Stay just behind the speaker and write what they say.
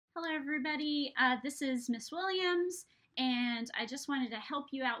Hello everybody, this is Miss Williams, and I just wanted to help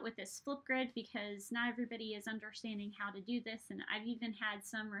you out with this Flipgrid because not everybody is understanding how to do this, and I've even had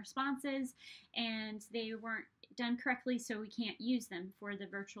some responses and they weren't done correctly, so we can't use them for the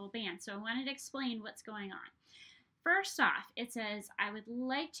virtual band. So I wanted to explain what's going on. First off, it says, I would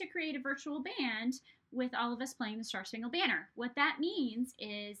like to create a virtual band with all of us playing the Star Spangled Banner. What that means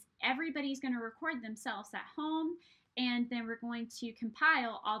is everybody's going to record themselves at home, and then we're going to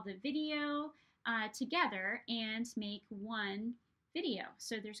compile all the video together and make one video.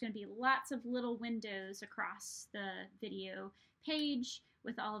 So there's going to be lots of little windows across the video page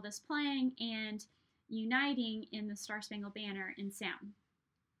with all of us playing and uniting in the Star Spangled Banner in sound.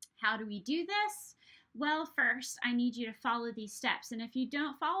 How do we do this? Well, first, I need you to follow these steps. And if you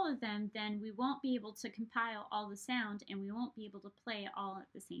don't follow them, then we won't be able to compile all the sound and we won't be able to play it all at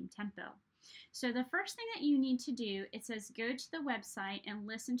the same tempo. So the first thing that you need to do, it says go to the website and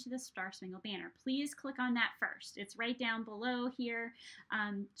listen to the Star Spangled Banner. Please click on that first. It's right down below here.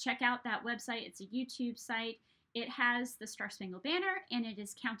 Check out that website. It's a YouTube site. It has the Star Spangled Banner and it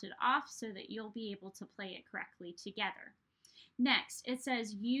is counted off so that you'll be able to play it correctly together. Next, it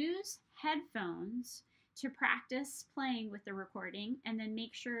says use headphones to practice playing with the recording, and then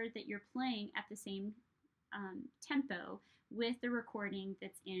make sure that you're playing at the same tempo with the recording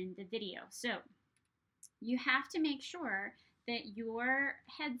that's in the video. So you have to make sure that your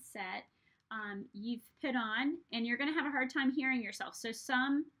headset you've put on, and you're going to have a hard time hearing yourself. So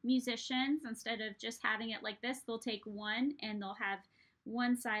some musicians, instead of just having it like this, they'll take one and they'll have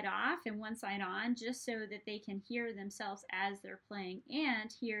one side off and one side on, just so that they can hear themselves as they're playing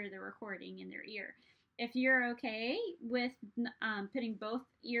and hear the recording in their ear. If you're okay with putting both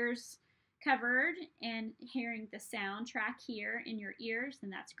ears covered and hearing the soundtrack here in your ears, then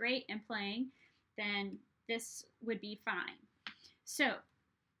that's great, and playing, then this would be fine. So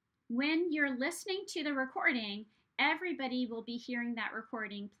when you're listening to the recording, everybody will be hearing that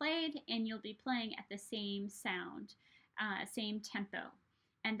recording played, and you'll be playing at the same sound, same tempo.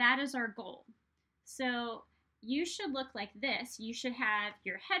 And that is our goal. So you should look like this. You should have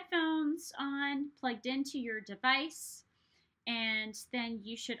your headphones on, plugged into your device, and then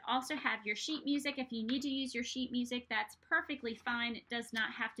you should also have your sheet music. If you need to use your sheet music, that's perfectly fine. It does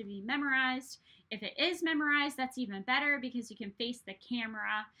not have to be memorized. If it is memorized, that's even better because you can face the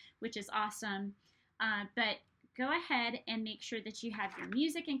camera, which is awesome. But go ahead and make sure that you have your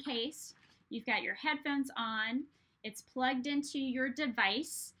music in case. You've got your headphones on. It's plugged into your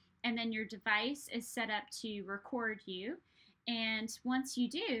device, and then your device is set up to record you. And once you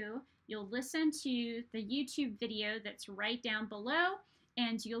do, you'll listen to the YouTube video that's right down below,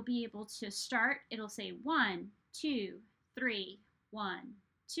 and you'll be able to start. It'll say 1, 2, 3, 1,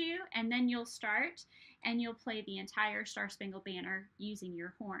 2, and then you'll start, and you'll play the entire Star Spangled Banner using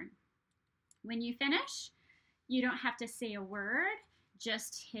your horn. When you finish, you don't have to say a word.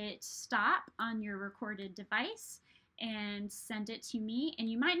 Just hit stop on your recorded device and send it to me, and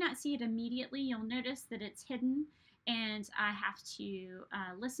you might not see it immediately. You'll notice that it's hidden, and I have to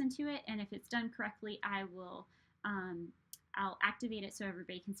listen to it, and if it's done correctly, I'll activate it so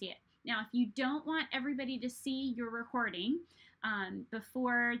everybody can see it. Now, if you don't want everybody to see your recording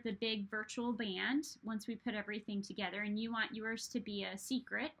before the big virtual band, once we put everything together, and you want yours to be a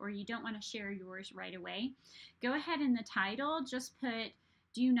secret, or you don't want to share yours right away, go ahead in the title, just put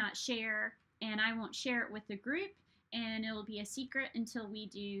do not share, and I won't share it with the group, and it'll be a secret until we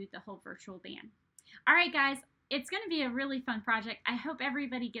do the whole virtual band. All right, guys, it's going to be a really fun project. I hope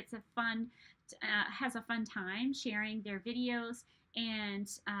everybody gets has a fun time sharing their videos and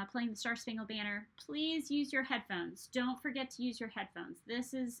playing the Star Spangled Banner. Please use your headphones. Don't forget to use your headphones.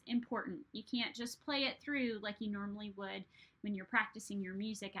 This is important. You can't just play it through like you normally would when you're practicing your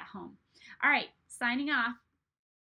music at home. All right, signing off.